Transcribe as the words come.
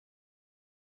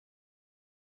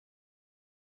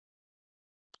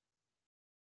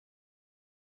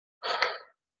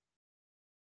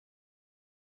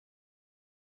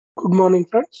Good morning,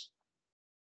 friends.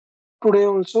 Today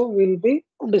also we'll be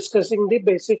discussing the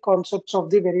basic concepts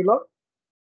of the Verilog,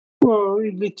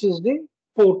 which is the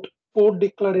port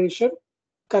declaration,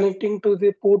 connecting to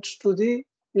the ports to the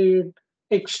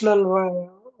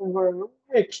external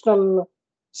external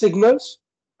signals,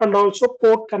 and also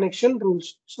port connection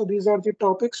rules. So these are the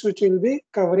topics which we'll be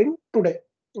covering today.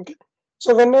 Okay.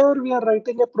 So whenever we are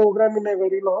writing a program in a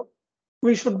Verilog,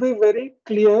 we should be very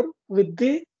clear with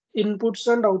the inputs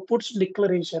and outputs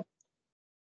declaration.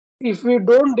 If we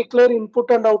don't declare input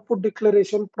and output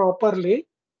declaration properly,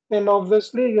 then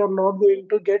obviously you're not going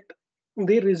to get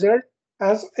the result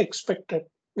as expected.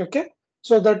 Okay.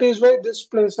 So that is why this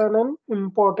plays an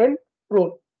important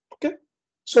role. Okay.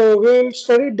 So we'll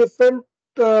study different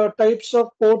types of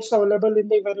ports available in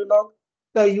the Verilog,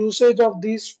 the usage of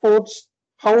these ports,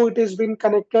 how it is being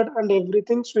connected, and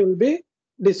everything we'll be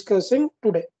discussing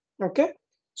today. Okay.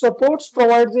 So ports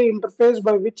provide the interface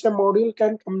by which a module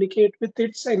can communicate with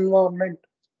its environment.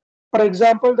 For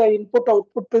example, the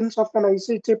input-output pins of an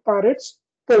IC chip are its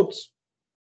ports.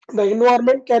 The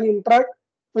environment can interact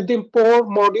with the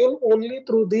module only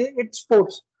through its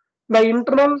ports. The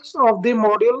internals of the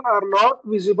module are not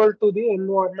visible to the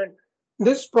environment.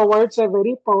 This provides a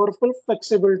very powerful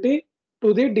flexibility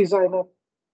to the designer.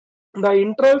 The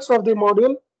internals of the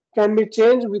module can be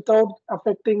changed without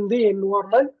affecting the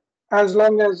environment as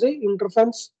long as the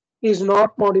interface is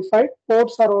not modified.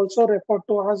 Ports are also referred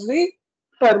to as the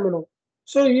terminal.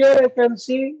 So here I can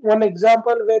see one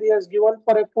example where he has given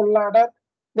for a full ladder.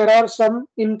 There are some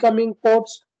incoming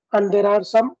ports and there are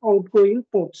some outgoing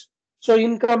ports. So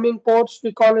incoming ports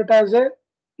we call it as a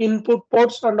input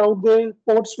ports and outgoing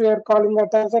ports we are calling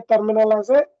it as a terminal as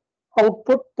a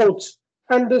output ports,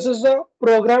 and this is a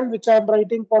program which I'm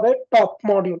writing for a top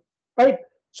module, right?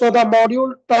 So the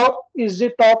module top is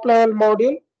the top level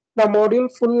module. The module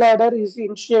full ladder is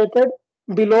initiated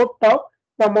below top.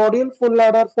 The module full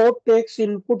ladder port takes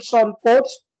inputs on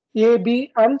ports A,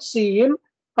 B, and C in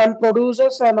and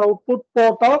produces an output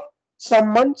port of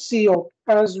sum and C out,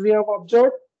 as we have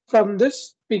observed from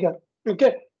this figure.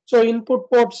 Okay, so input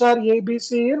ports are A, B,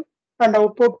 C in, and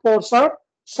output ports are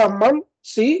sum and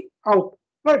C out.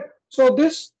 Right. So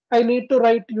this I need to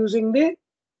write using the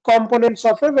components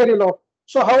of a Verilog.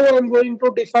 So how I am going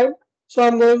to define? So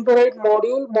I'm going to write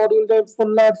module then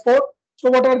full add for. So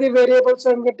what are the variables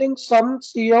I'm getting? Sum,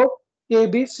 C out, A,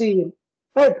 B, C in.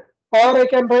 Right. Or I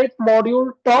can write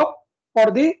module top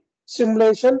for the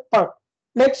simulation part.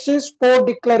 Next is port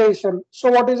declaration. So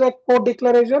what is a port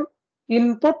declaration?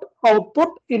 Input,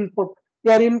 output, input.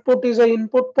 Your input is a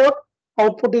input port,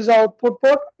 output is a output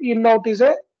port, in out is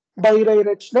a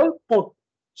bidirectional port.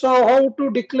 So how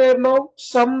to declare now?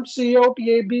 Sum C out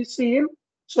A B C in.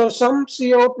 So sum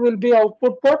C out will be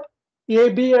output port, A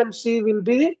B and C will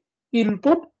be the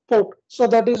input port. So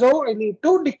that is how I need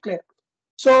to declare.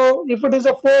 So if it is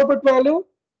a 4-bit value,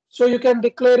 so you can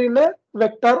declare in a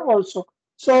vector also.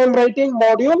 So I am writing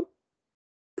module.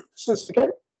 So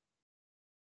second.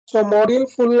 So module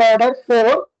full ladder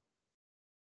 4,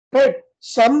 right?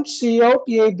 Sum C out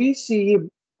A B C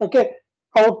in. Okay.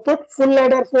 Output full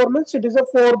ladder 4 means it is a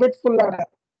 4-bit full ladder.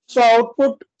 So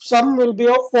output sum will be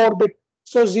of 4-bit.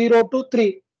 So 0 to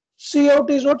 3. C out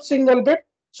is what? Single bit.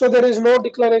 So there is no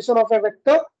declaration of a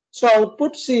vector. So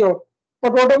output C out.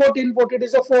 But what about input? It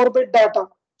is a 4-bit data.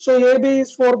 So AB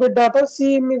is 4-bit data.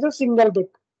 CM is a single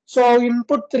bit. So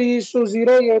input 3 is to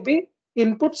 0 AB.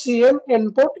 Input CM,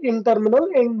 input in terminal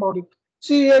end module.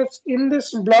 See here in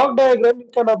this block diagram, you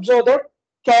can observe that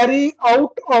carry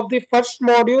out of the first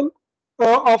module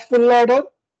of full ladder,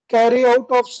 carry out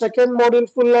of second module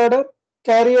full ladder,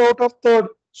 carry out of third.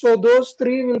 So those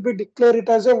three will be declared it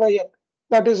as a wire.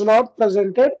 That is not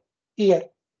presented here.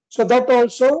 So that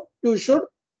also you should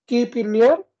keep in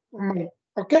your mind.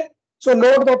 Okay. So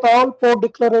note that all port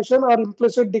declaration are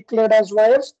implicit declared as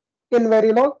wires in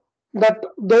Verilog. That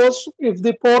those if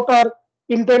the port are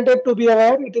intended to be a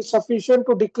wire, it is sufficient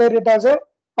to declare it as a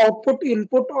output,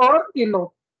 input, or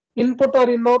in-out. Input or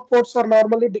in-out ports are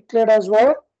normally declared as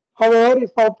wire. However,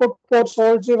 if output ports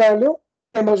holds the value,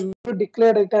 they must be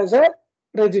declared it as a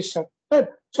register. Right.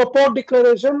 So port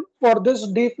declaration for this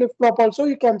D flip-flop also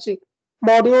you can see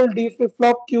module D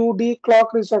flip-flop Q D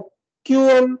clock reset. Q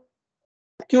and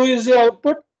Q is the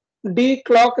output, D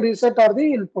clock reset are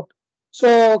the input.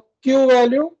 So Q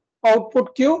value,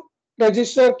 output Q,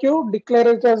 register Q,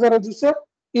 declare it as a register,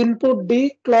 input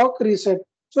D clock reset.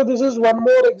 So this is one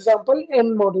more example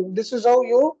N module. This is how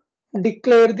you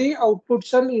declare the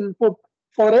outputs and input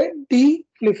for a D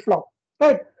flip-flop.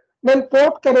 Right. Then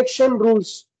port connection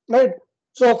rules. Right.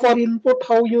 So for input,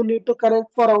 how you need to connect,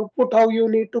 for output, how you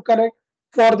need to connect.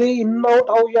 for the in out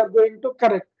how you are going to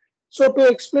connect. So to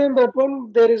explain that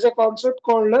one, there is a concept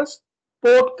called as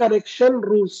port connection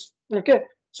rules. Okay.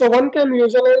 So one can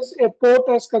visualize a port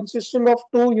as consisting of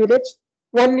two units,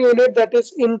 one unit that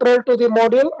is internal to the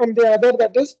module and the other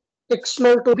that is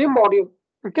external to the module.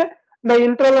 Okay. The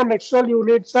internal and external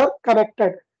units are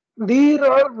connected. There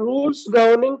are rules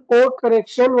governing port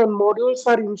connection when modules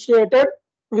are initiated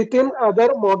within other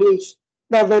modules.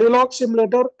 The Verilog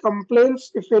simulator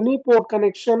complains if any port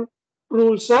connection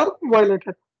rules are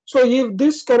violated. So if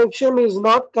this connection is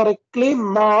not correctly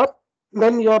mapped,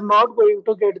 then you are not going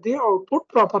to get the output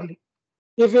properly.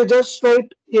 If you just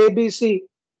write ABC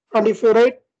and if you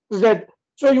write Z,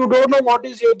 so you don't know what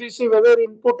is ABC, whether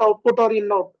input, output, or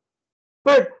in out.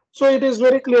 Right. So it is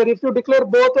very clear. If you declare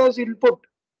both as input,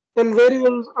 then where you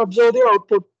will observe the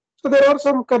output. So there are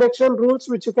some connection rules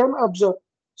which you can observe.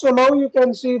 So now you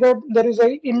can see that there is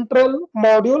a internal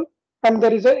module and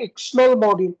there is a external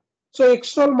module. So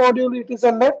external module it is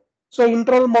a net. So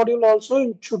internal module also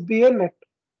it should be a net.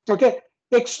 Okay.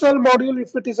 External module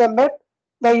if it is a net,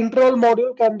 the internal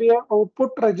module can be a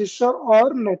output register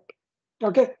or net.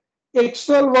 Okay.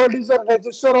 External word is a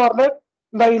register or net.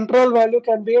 The internal value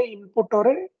can be a input or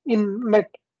a in net.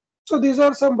 So these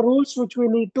are some rules which we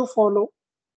need to follow.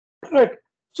 Right.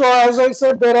 So as I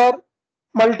said, there are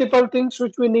multiple things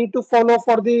which we need to follow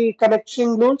for the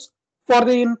connection rules. For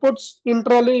the inputs,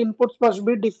 internally inputs must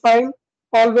be defined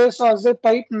always as a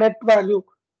type net value.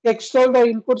 External,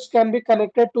 the inputs can be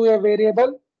connected to a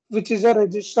variable which is a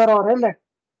register or a net.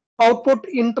 Output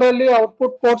internally,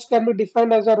 output ports can be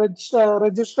defined as a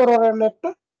register or a net.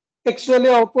 Externally,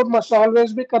 output must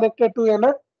always be connected to a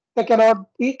net. They cannot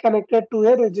be connected to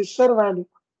a register value.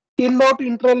 In-out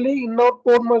internally, in-out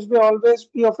port must be always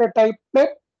be of a type net.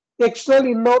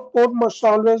 External in-out port must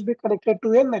always be connected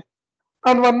to a net.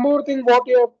 And one more thing, what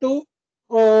you have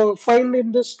to find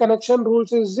in this connection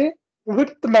rules is the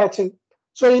width matching.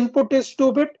 So input is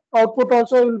 2-bit, output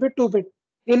also will be 2-bit.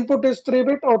 Input is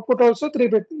 3-bit, output also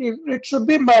 3-bit. It should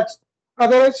be matched.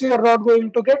 Otherwise, you are not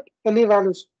going to get any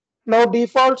values. Now,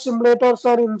 default simulators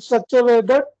are in such a way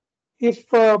that if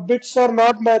bits are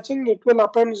not matching, it will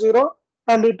append 0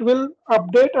 and it will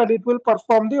update and it will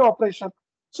perform the operation.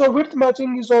 So width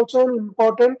matching is also an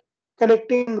important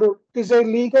connecting rule. It is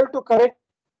illegal to connect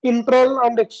internal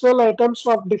and external items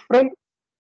of different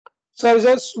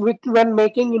sizes with when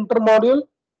making intermodule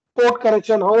port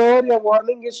connection. However, a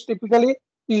warning is typically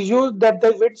used that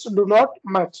the widths do not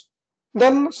match.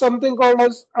 Then something called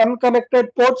as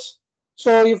unconnected ports.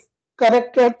 So if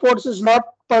connected ports is not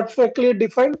perfectly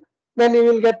defined, then you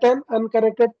will get an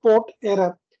unconnected port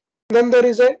error. Then there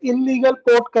is an illegal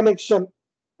port connection.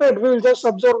 Right, we will just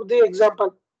observe the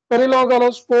example. Verilog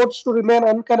allows ports to remain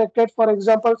unconnected. For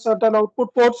example, certain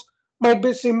output ports might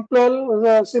be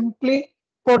simply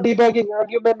for debugging, and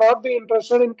you may not be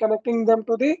interested in connecting them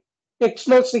to the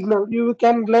external signal. You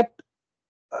can let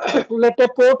let a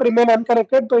port remain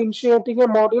unconnected by initiating a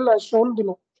module as shown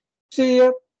below. See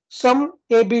here, some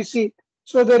ABC.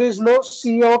 So there is no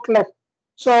C out left.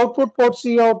 So output port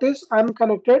C out is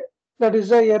unconnected. That is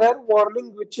the error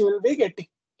warning which you will be getting.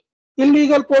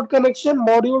 Illegal port connection,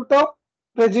 module top,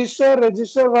 register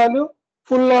value,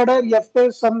 full order,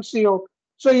 FA, some CO.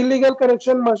 So illegal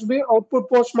connection must be, output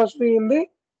ports must be in the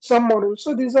some module.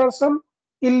 So these are some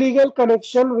illegal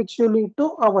connection which you need to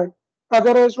avoid.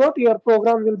 Otherwise, what your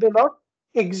program will be not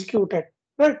executed.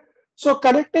 Right. So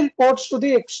connecting ports to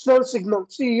the external signal.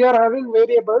 See, you are having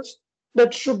variables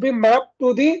that should be mapped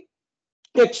to the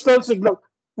external signal.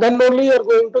 Then only you are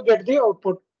going to get the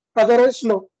output. Otherwise,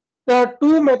 no. There are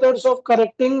two methods of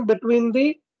connecting between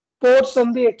the ports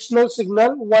and the external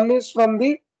signal. One is from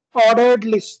the ordered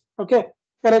list. Okay.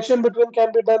 Connection between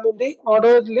can be done in the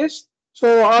ordered list.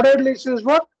 So ordered list is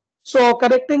what? So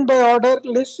connecting by ordered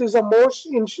list is the most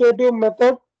intuitive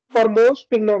method for most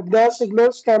signals. Their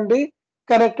signals can be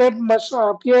connected must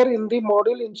appear in the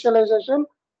module initialization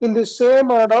in the same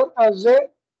order as a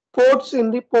ports in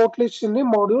the port list in the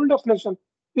module definition.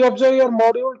 You observe your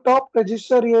module top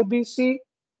register ABC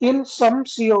in some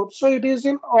cout. So it is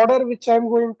in order which I am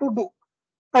going to do.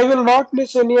 I will not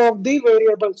miss any of the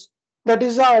variables. That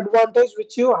is the advantage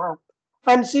which you have.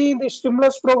 And see in the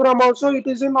stimulus program also it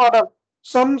is in order.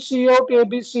 Some cout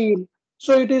ABC in.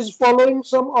 So it is following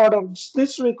some order.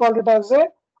 This we call it as a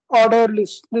order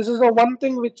list. This is the one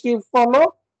thing which you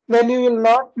follow. Then you will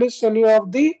not miss any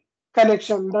of the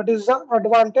connection. That is the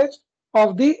advantage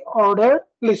of the order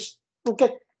list.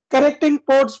 Okay. Connecting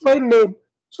ports by name.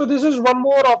 So this is one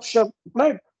more option,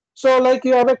 right? So like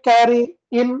you have a carry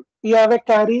in, you have a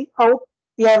carry out,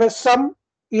 you have a sum,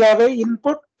 you have a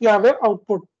input, you have a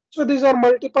output. So these are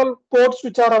multiple ports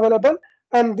which are available.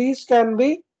 and these can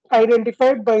be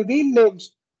identified by the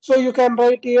names. So you can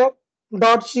write here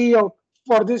dot C out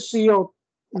for the C out,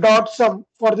 dot sum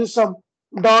for the sum,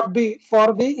 dot B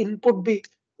for the input B,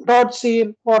 dot C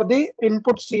in for the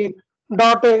input C in,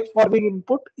 dot A for the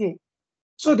input A.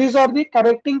 So these are the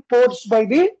connecting ports by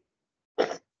the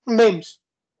names.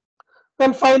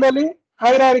 Then finally,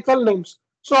 hierarchical names.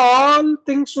 So all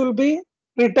things will be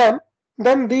written.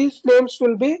 Then these names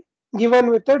will be given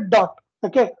with a dot.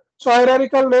 Okay. So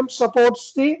hierarchical name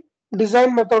supports the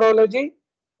design methodology.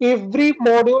 Every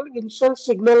module, instance,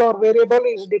 signal, or variable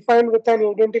is defined with an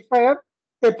identifier.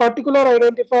 A particular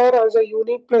identifier has a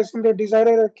unique place in the design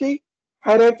hierarchy.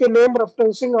 Hierarchy name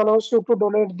referencing allows you to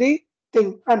donate the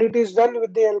thing, and it is done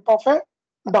with the help of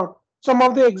a dot. Some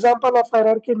of the example of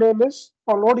hierarchy name is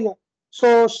followed here.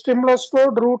 So stimulus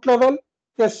code, root level,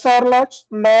 SR latch,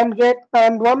 NAND gate,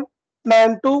 NAND 1,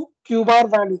 NAND 2, Q bar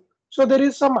value. So there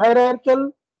is some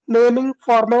hierarchical naming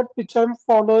format which I am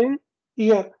following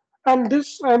here. And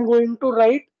this I am going to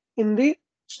write in the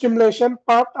stimulation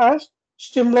part as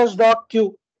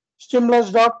stimulus.q,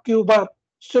 stimulus.q bar,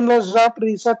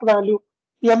 stimulus.reset value,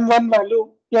 M1 value,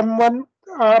 M1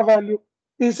 R value,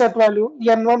 reset value,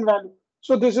 N1 value.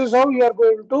 So this is how you are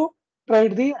going to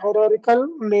write the hierarchical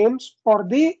names for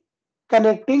the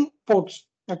connecting ports.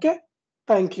 Okay.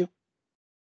 Thank you.